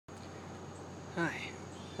Hi.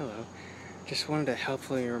 Hello. Just wanted to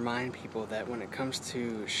helpfully remind people that when it comes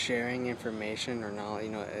to sharing information or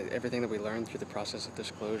knowledge, everything that we learned through the process of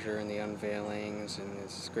disclosure and the unveilings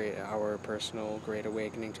and our personal great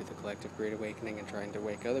awakening to the collective great awakening and trying to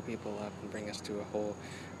wake other people up and bring us to a whole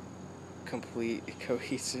complete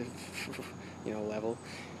cohesive, level,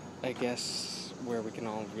 I guess, where we can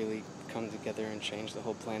all really come together and change the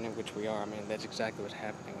whole planet, which we are. I mean, that's exactly what's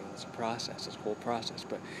happening in this process, this whole process,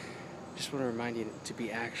 but just want to remind you to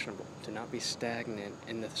be actionable, to not be stagnant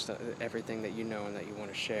in everything that you know and that you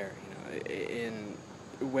want to share. In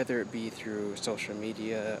whether it be through social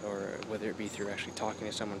media or whether it be through actually talking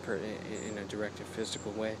to someone in a direct and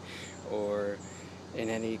physical way, or in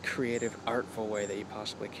any creative, artful way that you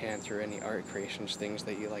possibly can through any art creations, things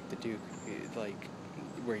that you like to do, like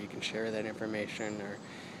where you can share that information or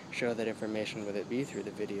show that information, whether it be through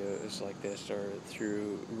the videos like this or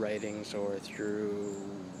through writings or through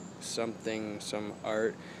some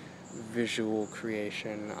art visual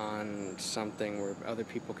creation on something where other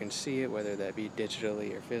people can see it, whether that be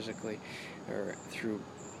digitally or physically, or through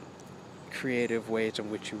creative ways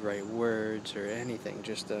in which you write words or anything.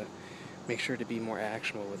 Just to make sure to be more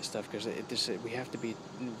actionable with the stuff, because we have to be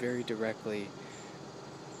very directly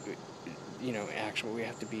actionable. We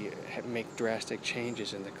have to make drastic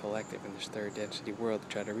changes in the collective, in this third density world, to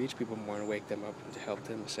try to reach people more and wake them up and to help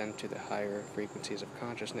them ascend to the higher frequencies of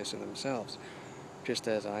consciousness in themselves, just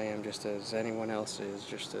as I am, just as anyone else is,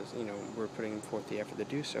 just as we're putting forth the effort to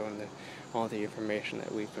do so, and all the information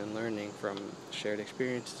that we've been learning from shared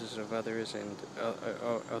experiences of others and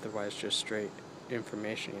otherwise just straight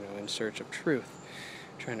information, in search of truth,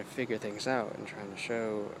 trying to figure things out and trying to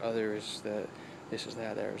show others that this is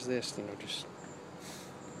that, there is this, just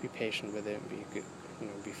be patient with it and be good,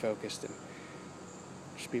 be focused and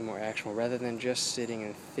just be more actionable rather than just sitting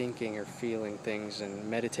and thinking or feeling things and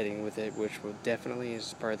meditating with it, which will definitely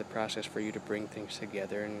is part of the process for you to bring things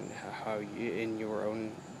together and how you, in your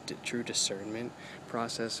own true discernment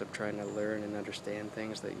process of trying to learn and understand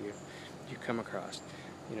things that you come across,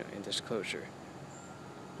 in disclosure.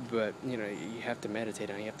 But, you have to meditate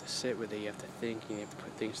on it, you have to sit with it, you have to think, you have to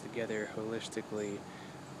put things together holistically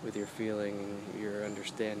with your feeling, your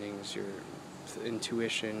understandings, your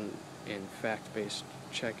intuition, and fact-based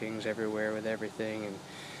checkings everywhere with everything. And,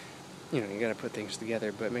 you got to put things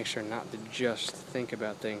together, but make sure not to just think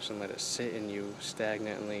about things and let it sit in you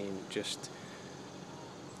stagnantly, just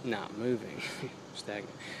not moving,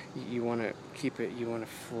 stagnant. You want to keep it, you want to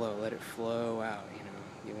flow, let it flow out,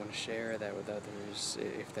 You want to share that with others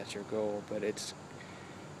if that's your goal, but it's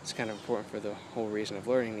kind of important for the whole reason of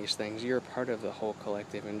learning these things. You're a part of the whole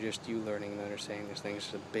collective, and just you learning and understanding these things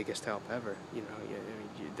is the biggest help ever.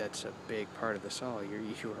 That's a big part of this all.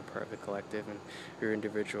 You are part of the collective, and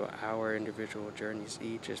our individual journeys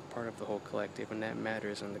each is part of the whole collective, and that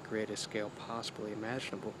matters on the greatest scale possibly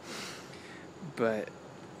imaginable. But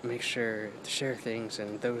make sure to share things,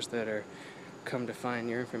 and those that are come to find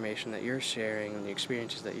your information that you're sharing and the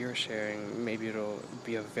experiences that you're sharing, maybe it'll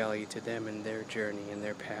be of value to them in their journey and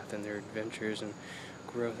their path and their adventures and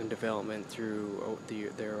growth and development through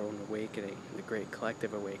their own awakening, the great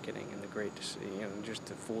collective awakening, and the great, just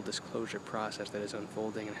the full disclosure process that is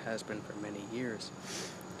unfolding and has been for many years.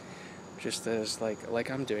 Just as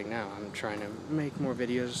like I'm doing now, I'm trying to make more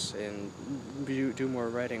videos and do more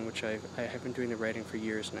writing, which I have been doing the writing for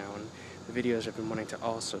years now, and the videos I've been wanting to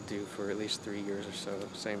also do for at least 3 years or so,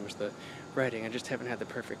 same as the writing. I just haven't had the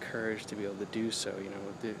perfect courage to be able to do so,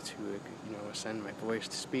 to ascend my voice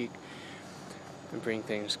to speak and bring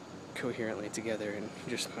things coherently together in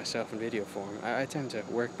just myself in video form. I tend to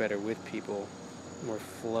work better with people more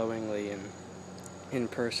flowingly and in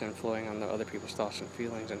person, flowing on the other people's thoughts and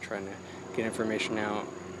feelings and trying to get information out.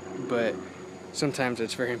 But sometimes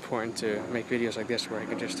it's very important to make videos like this where I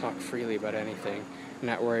can just talk freely about anything,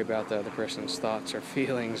 not worry about the other person's thoughts or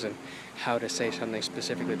feelings and how to say something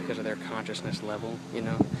specifically because of their consciousness level,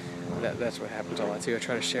 That's what happens a lot too. I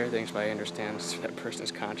try to share things, but I understand that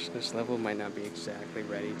person's consciousness level might not be exactly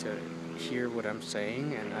ready to hear what I'm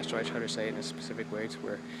saying, and so I try to say it in a specific way to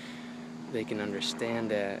where they can understand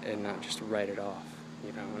that and not just write it off,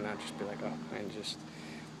 and not just be like, oh, and just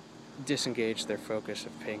disengage their focus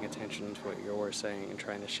of paying attention to what you're saying and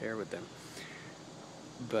trying to share with them.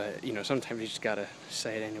 But, sometimes you just gotta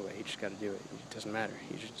say it anyway. You just gotta do it. It doesn't matter.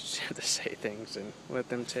 You just have to say things and let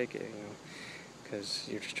them take it, because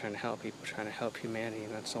you're just trying to help people, trying to help humanity,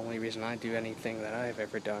 and that's the only reason I do anything that I've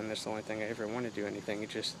ever done. That's the only thing I ever want to do anything.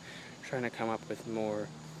 It's just trying to come up with more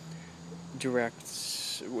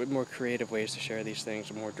more creative ways to share these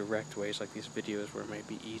things, more direct ways like these videos where it might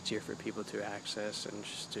be easier for people to access and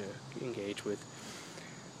just to engage with.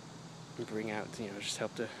 bring out, just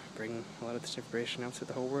help to bring a lot of this information out to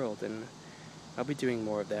the whole world. And I'll be doing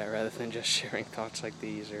more of that rather than just sharing thoughts like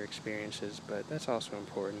these or experiences, but that's also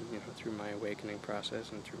important, through my awakening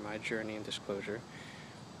process and through my journey and disclosure.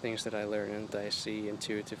 Things that I learn and that I see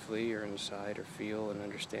intuitively or inside or feel and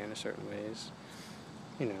understand in certain ways.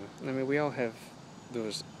 We all have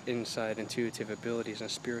those inside intuitive abilities and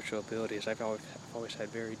spiritual abilities. I've always had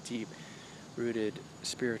very deep rooted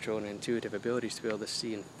spiritual and intuitive abilities to be able to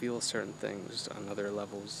see and feel certain things on other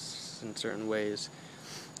levels in certain ways.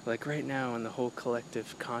 Like right now in the whole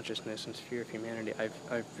collective consciousness and sphere of humanity,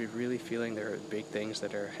 I've been really feeling there are big things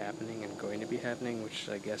that are happening and going to be happening, which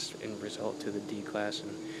I guess in result to the D-class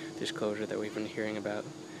and disclosure that we've been hearing about,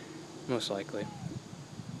 most likely.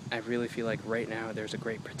 I really feel like right now there's a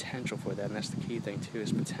great potential for that, and that's the key thing too,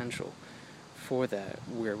 is potential for that,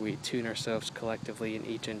 where we tune ourselves collectively and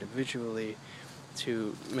each individually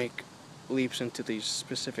to make leaps into these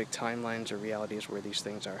specific timelines or realities where these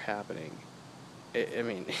things are happening. I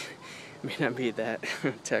mean, it may not be that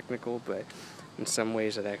technical, but in some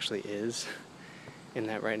ways it actually is. In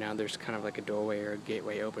that right now there's kind of like a doorway or a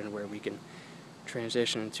gateway open where we can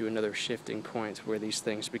transition into another shifting point where these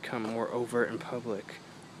things become more overt and public.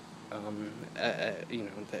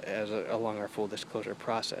 Along our full disclosure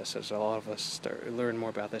process, as a lot of us learn more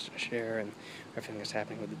about this and share, and everything that's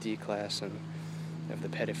happening with the D-class and of the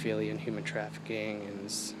pedophilia and human trafficking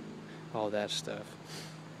and all that stuff.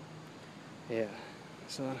 Yeah,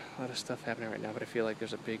 there's a lot of stuff happening right now, but I feel like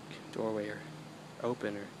there's a big doorway or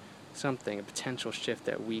open or something, a potential shift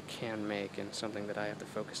that we can make, and something that I have to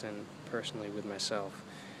focus in personally with myself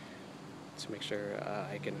to make sure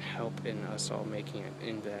I can help in us all making it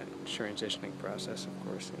in that transitioning process, of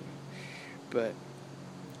course. But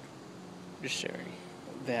just sharing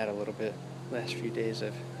that a little bit. Last few days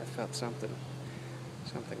I've felt something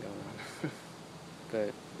going on.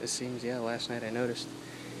 But it seems, last night I noticed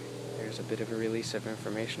there's a bit of a release of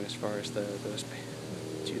information as far as those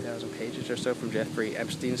 2,000 pages or so from Jeffrey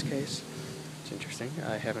Epstein's case. It's interesting.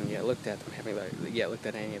 I haven't yet looked at them. I haven't yet looked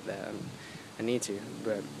at any of that. I need to,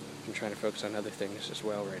 but I'm trying to focus on other things as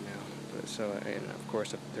well right now. And of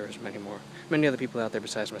course, there's many other people out there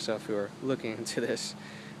besides myself who are looking into this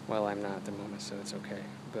while I'm not at the moment, so it's okay.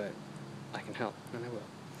 But I can help, and I will.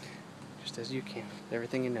 Just as you can.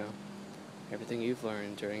 Everything you know, everything you've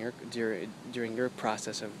learned during your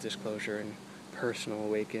process of disclosure and personal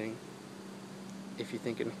awakening. If you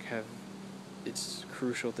think it's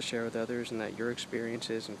crucial to share with others, and that your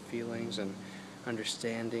experiences and feelings and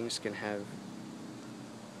understandings can have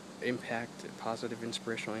positive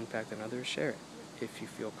inspirational impact on others, share it. If you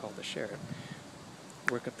feel called to share it,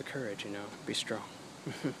 work up the courage, be strong.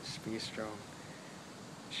 Just be strong.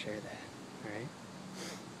 Share that, alright?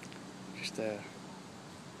 Just I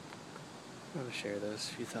want to share those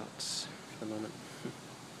few thoughts for the moment.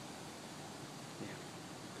 Yeah.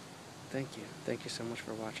 Thank you so much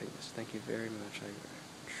for watching this. Thank you very much. I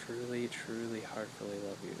truly, truly, heartfully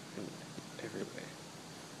love you in every way.